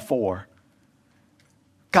atoned for.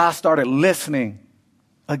 God started listening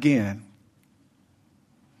again.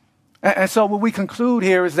 And so what we conclude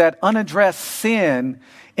here is that unaddressed sin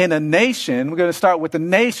in a nation, we're going to start with the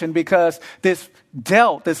nation because this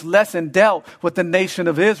lesson dealt with the nation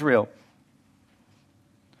of Israel.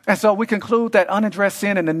 And so we conclude that unaddressed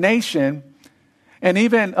sin in the nation, and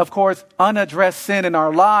even, of course, unaddressed sin in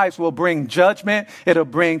our lives will bring judgment, it'll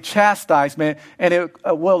bring chastisement, and it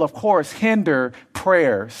will, of course, hinder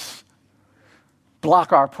prayers,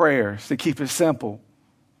 block our prayers, to keep it simple.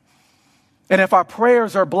 And if our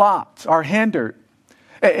prayers are blocked, are hindered,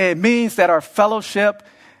 it means that our fellowship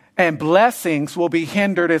and blessings will be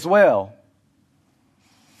hindered as well.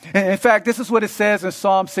 In fact, this is what it says in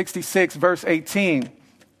Psalm 66, verse 18.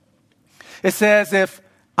 It says, if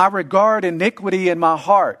I regard iniquity in my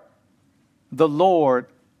heart, the Lord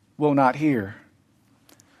will not hear.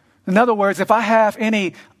 In other words, if I have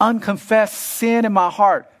any unconfessed sin in my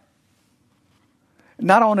heart,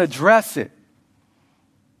 and I don't address it,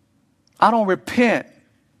 I don't repent,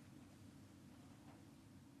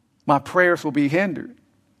 my prayers will be hindered.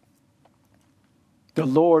 The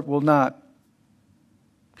Lord will not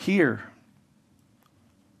hear.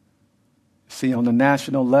 See, on the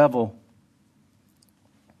national level,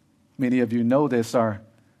 many of you know this, our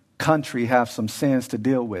country have some sins to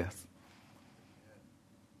deal with.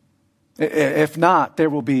 If not, there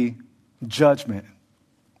will be judgment.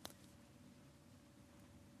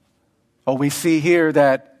 Oh, we see here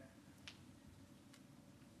that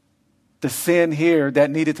the sin here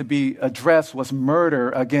that needed to be addressed was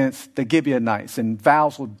murder against the Gibeonites, and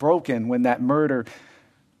vows were broken when that murder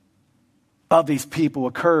of these people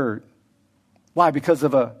occurred. Why? Because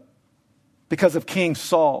of King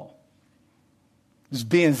Saul. Just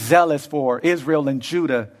being zealous for Israel and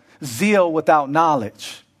Judah, zeal without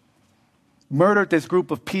knowledge, murdered this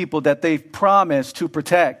group of people that they promised to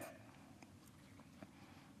protect.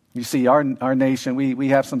 You see, our nation, we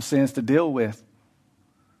have some sins to deal with,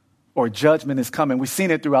 or judgment is coming. We've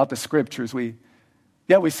seen it throughout the scriptures. We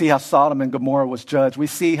see how Sodom and Gomorrah was judged. We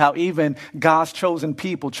see how even God's chosen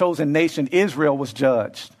people, chosen nation, Israel, was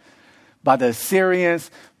judged by the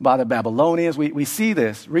Assyrians, by the Babylonians. We see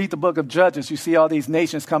this. Read the book of Judges. You see all these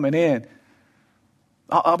nations coming in,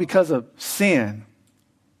 all because of sin.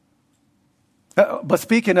 But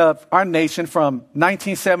speaking of our nation, from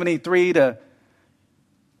 1973 to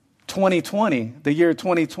 2020, the year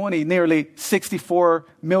 2020, nearly 64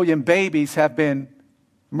 million babies have been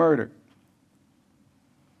murdered.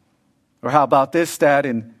 Or how about this stat?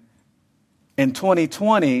 In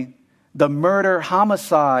 2020, the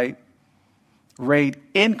murder-homicide rate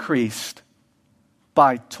increased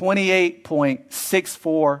by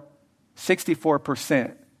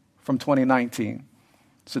 64% from 2019.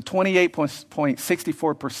 So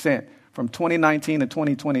 28.64% from 2019 to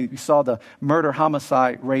 2020, we saw the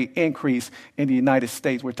murder-homicide rate increase in the United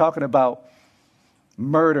States. We're talking about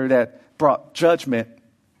murder that brought judgment,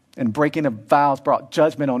 and breaking of vows brought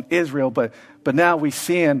judgment on Israel. But now we're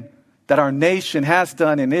seeing that our nation has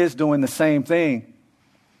done and is doing the same thing.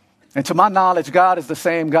 And to my knowledge, God is the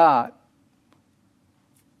same God.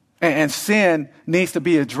 And sin needs to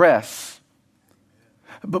be addressed.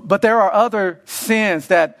 But there are other sins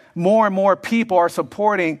that more and more people are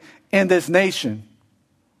supporting in this nation.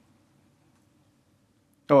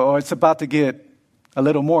 Or it's about to get a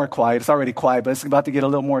little more quiet. It's already quiet, but it's about to get a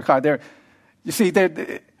little more quiet. You see,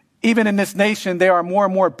 even in this nation, there are more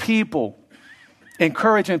and more people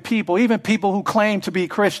encouraging people, even people who claim to be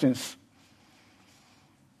Christians.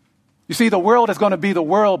 You see, the world is going to be the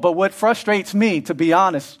world, but what frustrates me, to be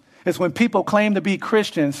honest, is when people claim to be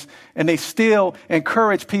Christians and they still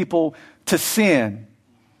encourage people to sin.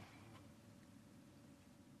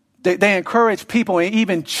 They encourage people, and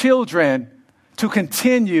even children, to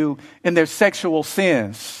continue in their sexual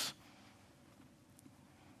sins.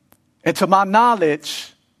 And to my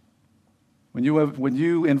knowledge, when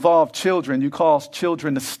you involve children, you cause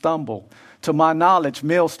children to stumble. To my knowledge,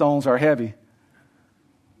 millstones are heavy.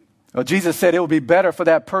 Well, Jesus said it would be better for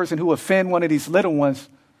that person who offend one of these little ones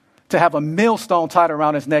to have a millstone tied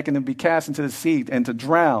around his neck and to be cast into the sea and to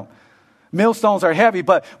drown. Millstones are heavy,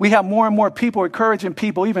 but we have more and more people encouraging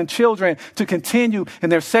people, even children, to continue in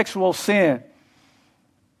their sexual sin.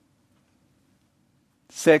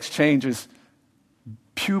 Sex changes,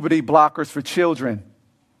 puberty blockers for children,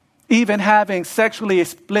 even having sexually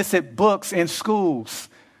explicit books in schools.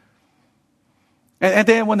 And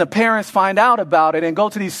then when the parents find out about it and go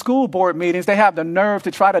to these school board meetings, they have the nerve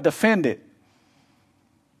to try to defend it.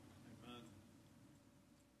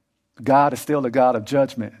 God is still a God of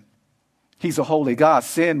judgment. He's a holy God.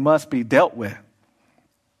 Sin must be dealt with.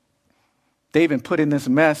 They even put in this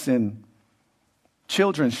mess in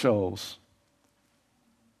children's shows.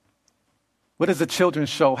 What does a children's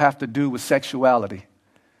show have to do with sexuality?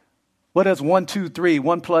 What does 1, 2, 3,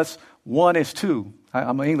 1 plus 1 is 2?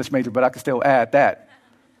 I'm an English major, but I can still add that.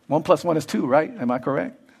 1 plus 1 is 2, right? Am I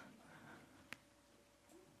correct?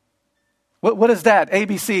 What is that?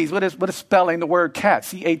 ABCs. What is spelling the word cat,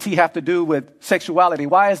 C-A-T, have to do with sexuality?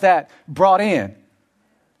 Why is that brought in?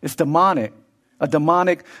 It's demonic, a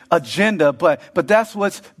demonic agenda. But that's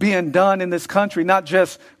what's being done in this country, not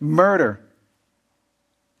just murder.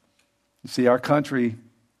 You see, our country,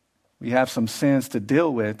 we have some sins to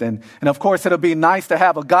deal with. And of course, it'll be nice to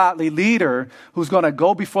have a godly leader who's going to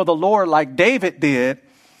go before the Lord like David did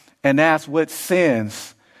and ask what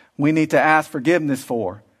sins we need to ask forgiveness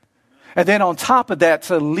for. And then on top of that,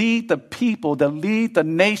 to lead the people, to lead the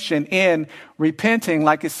nation in repenting,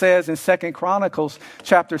 like it says in 2 Chronicles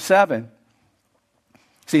chapter 7.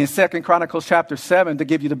 See, in 2 Chronicles chapter 7, to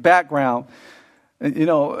give you the background,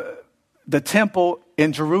 the temple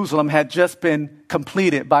in Jerusalem had just been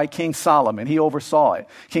completed by King Solomon. He oversaw it.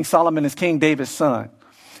 King Solomon is King David's son.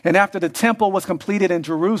 And after the temple was completed in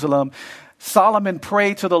Jerusalem, Solomon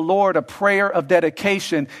prayed to the Lord a prayer of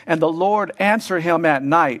dedication, and the Lord answered him at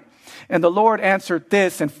night. And the Lord answered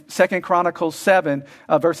this in 2 Chronicles 7,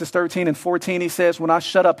 verses 13 and 14. He says, when I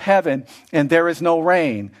shut up heaven and there is no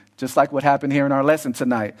rain, just like what happened here in our lesson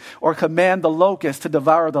tonight, or command the locust to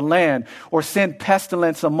devour the land, or send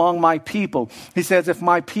pestilence among my people. He says, if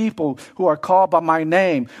my people who are called by my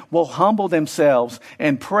name will humble themselves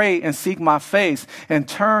and pray and seek my face and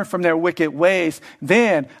turn from their wicked ways,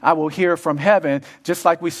 then I will hear from heaven, just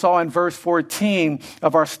like we saw in verse 14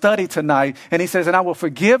 of our study tonight. And he says, and I will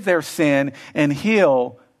forgive their sin and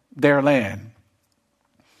heal their land.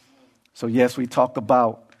 So yes, we talk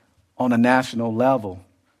about on a national level,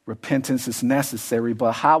 repentance is necessary,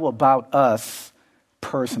 but how about us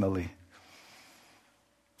personally?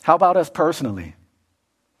 How about us personally?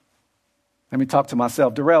 Let me talk to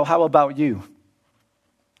myself. Darrell, how about you?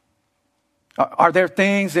 Are there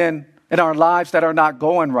things in our lives that are not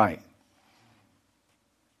going right?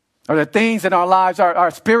 Are there things in our lives,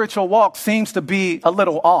 our spiritual walk seems to be a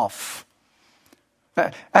little off?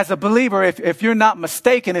 As a believer, if you're not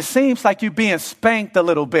mistaken, it seems like you're being spanked a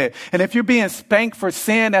little bit. And if you're being spanked for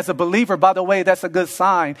sin as a believer, by the way, that's a good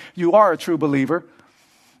sign you are a true believer.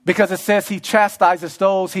 Because it says he chastises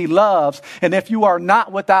those he loves. And if you are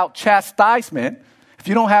not without chastisement, if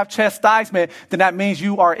you don't have chastisement, then that means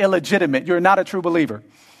you are illegitimate. You're not a true believer.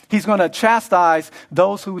 He's going to chastise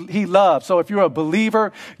those who he loves. So if you're a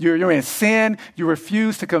believer, you're in sin, you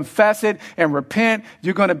refuse to confess it and repent,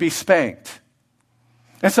 you're going to be spanked.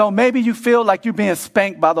 And so maybe you feel like you're being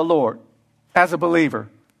spanked by the Lord as a believer.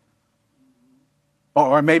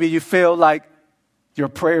 Or maybe you feel like your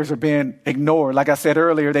prayers are being ignored. Like I said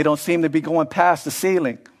earlier, they don't seem to be going past the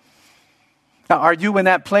ceiling. Now, are you in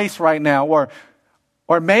that place right now?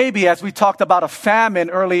 Or maybe, as we talked about a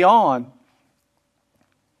famine early on,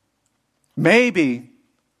 maybe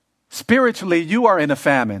spiritually you are in a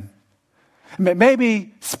famine.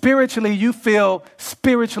 Maybe spiritually you feel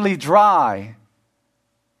spiritually dry.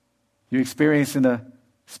 You're experiencing a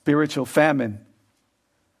spiritual famine.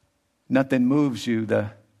 Nothing moves you. The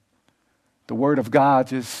word of God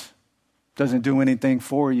just doesn't do anything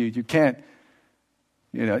for you. You can't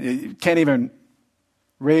even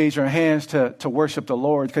raise your hands to worship the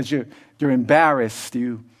Lord because you're embarrassed.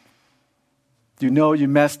 You know you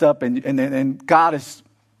messed up and God is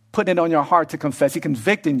putting it on your heart to confess. He's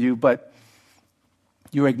convicting you, but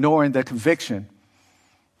you're ignoring the conviction.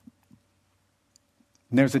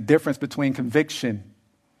 And there's a difference between conviction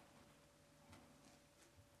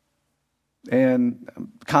and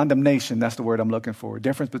condemnation. That's the word I'm looking for. A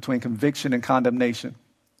difference between conviction and condemnation.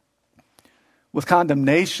 With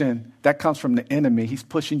condemnation, that comes from the enemy. He's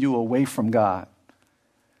pushing you away from God.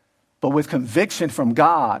 But with conviction from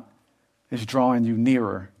God, it's drawing you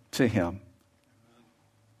nearer to him.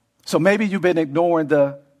 So maybe you've been ignoring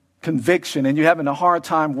the conviction and you're having a hard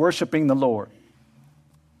time worshiping the Lord.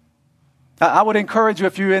 I would encourage you,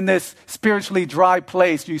 if you're in this spiritually dry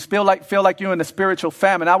place, you feel like you're in a spiritual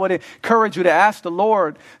famine, I would encourage you to ask the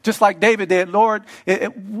Lord, just like David did, Lord,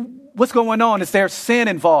 what's going on? Is there sin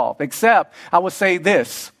involved? Except, I would say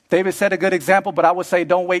this. David set a good example, but I would say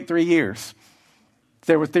don't wait 3 years.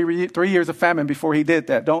 There were 3 years of famine before he did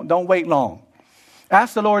that. Don't wait long.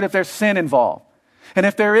 Ask the Lord if there's sin involved. And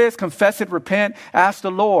if there is, confess it, repent, ask the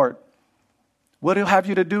Lord, what he'll have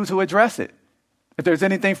you to do to address it. If there's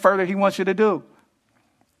anything further he wants you to do.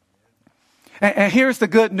 And here's the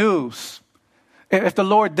good news. If the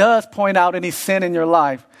Lord does point out any sin in your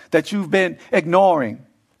life that you've been ignoring,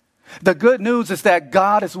 The good news is that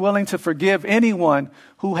God is willing to forgive anyone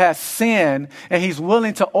who has sinned, and he's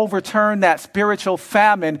willing to overturn that spiritual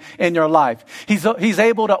famine in your life. He's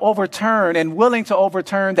able to overturn and willing to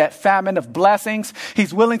overturn that famine of blessings.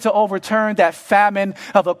 He's willing to overturn that famine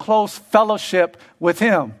of a close fellowship with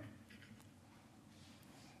him.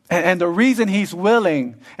 And the reason he's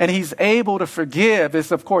willing and he's able to forgive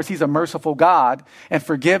is, of course, he's a merciful God, and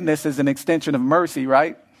forgiveness is an extension of mercy,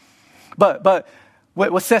 right? But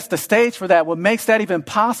what sets the stage for that, what makes that even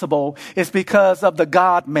possible, is because of the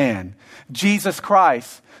God-man, Jesus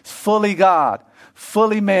Christ, fully God,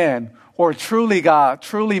 fully man, or truly God,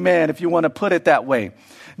 truly man, if you want to put it that way.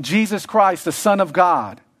 Jesus Christ, the Son of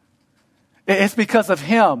God. It's because of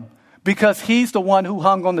him, because he's the one who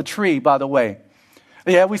hung on the tree, by the way.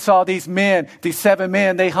 Yeah, we saw these men, these 7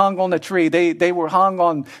 men, they hung on the tree. They were hung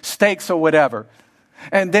on stakes or whatever.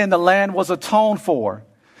 And then the land was atoned for.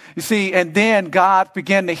 You see, and then God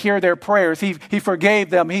began to hear their prayers. He forgave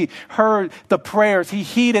them. He heard the prayers. He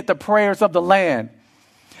heeded the prayers of the land.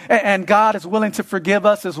 And God is willing to forgive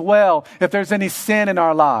us as well if there's any sin in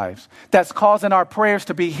our lives that's causing our prayers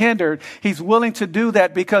to be hindered. He's willing to do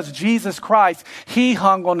that because Jesus Christ, he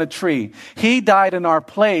hung on the tree. He died in our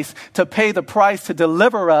place to pay the price to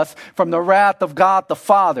deliver us from the wrath of God the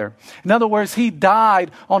Father. In other words, he died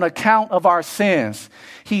on account of our sins.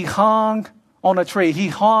 He hung on a tree. He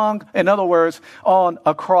hung, in other words, on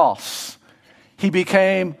a cross. He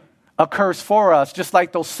became a curse for us, just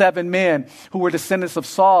like those 7 men who were descendants of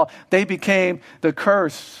Saul. They became the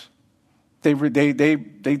curse. They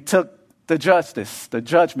took the justice, the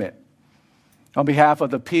judgment on behalf of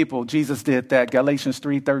the people. Jesus did that. Galatians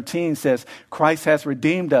 3:13 says, Christ has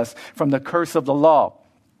redeemed us from the curse of the law,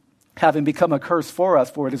 having become a curse for us.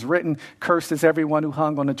 For it is written, cursed is everyone who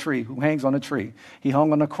hung on a tree, who hangs on a tree. He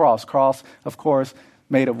hung on a cross. Cross, of course,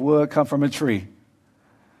 made of wood, come from a tree.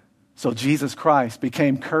 So Jesus Christ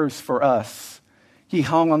became cursed for us. He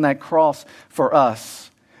hung on that cross for us.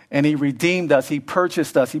 And he redeemed us. He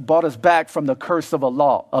purchased us. He bought us back from the curse of the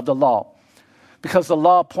law. Because the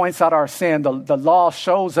law points out our sin. The law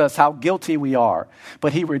shows us how guilty we are.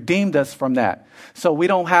 But he redeemed us from that. So we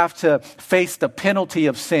don't have to face the penalty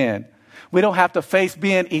of sin. We don't have to face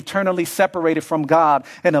being eternally separated from God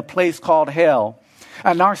in a place called hell.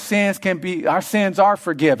 And our sins are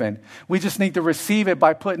forgiven. We just need to receive it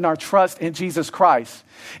by putting our trust in Jesus Christ.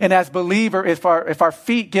 And as believer, if our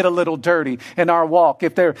feet get a little dirty in our walk,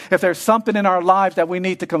 if there's something in our lives that we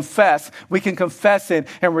need to confess, we can confess it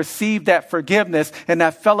and receive that forgiveness, and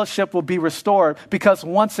that fellowship will be restored. Because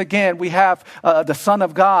once again, we have the Son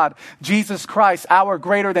of God, Jesus Christ, our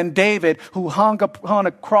greater than David, who hung upon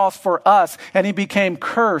a cross for us, and he became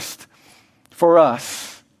cursed for us.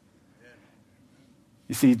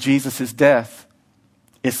 You see, Jesus' death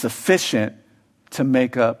is sufficient to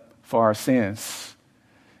make up for our sins.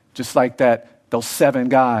 Just like those 7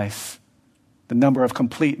 guys, the number of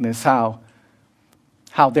completeness, how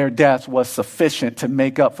their death was sufficient to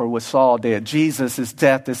make up for what Saul did. Jesus'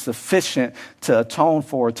 death is sufficient to atone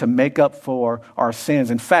for, to make up for our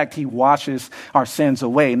sins. In fact, he washes our sins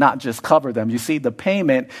away, not just cover them. You see, the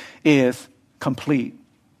payment is complete.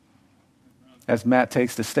 As Matt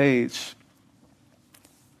takes the stage,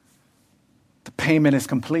 the payment is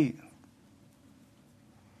complete.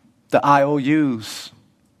 The IOUs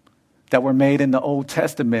that were made in the Old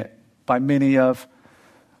Testament by many of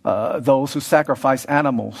those who sacrifice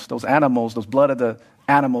animals, those blood of the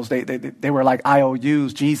animals, they were like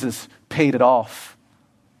IOUs. Jesus paid it off.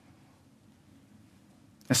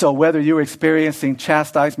 And so whether you're experiencing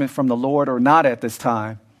chastisement from the Lord or not at this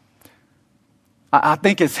time, I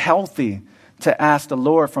think it's healthy to ask the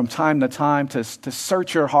Lord from time to time to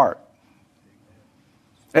search your heart.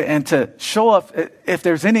 And to show up if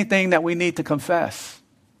there's anything that we need to confess.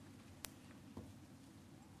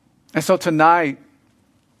 And so tonight,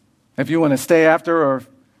 if you want to stay after, or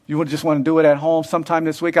you just want to do it at home sometime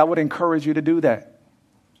this week, I would encourage you to do that.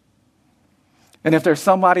 And if there's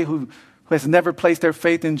somebody who has never placed their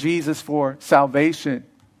faith in Jesus for salvation,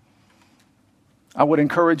 I would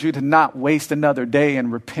encourage you to not waste another day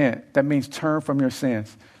and repent. That means turn from your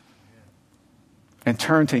sins and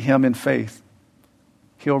turn to him in faith.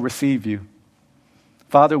 He'll receive you.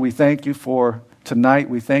 Father, we thank you for tonight.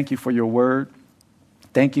 We thank you for your word.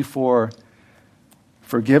 Thank you for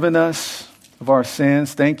forgiving us of our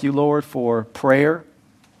sins. Thank you, Lord, for prayer.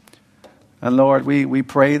 And Lord, we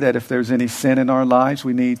pray that if there's any sin in our lives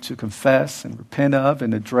we need to confess and repent of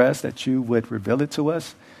and address, that you would reveal it to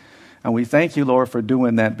us. And we thank you, Lord, for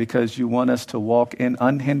doing that, because you want us to walk in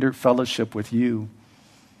unhindered fellowship with you.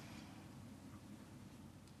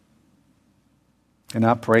 And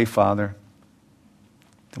I pray, Father,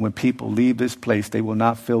 that when people leave this place, they will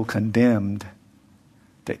not feel condemned.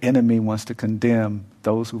 The enemy wants to condemn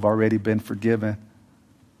those who've already been forgiven.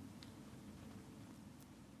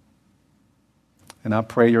 And I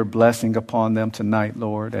pray your blessing upon them tonight,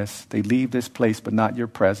 Lord, as they leave this place, but not your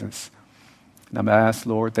presence. And I'm asked,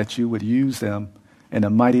 Lord, that you would use them in a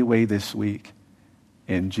mighty way this week.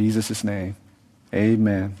 In Jesus' name,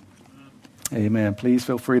 amen. Amen. Please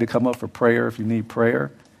feel free to come up for prayer if you need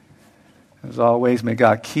prayer. As always, may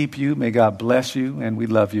God keep you, may God bless you, and we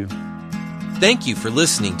love you. Thank you for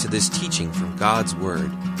listening to this teaching from God's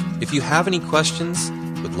Word. If you have any questions,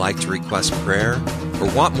 would like to request prayer,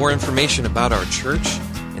 or want more information about our church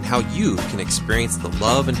and how you can experience the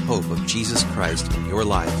love and hope of Jesus Christ in your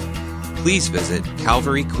life, please visit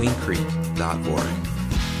calvaryqueencreek.org.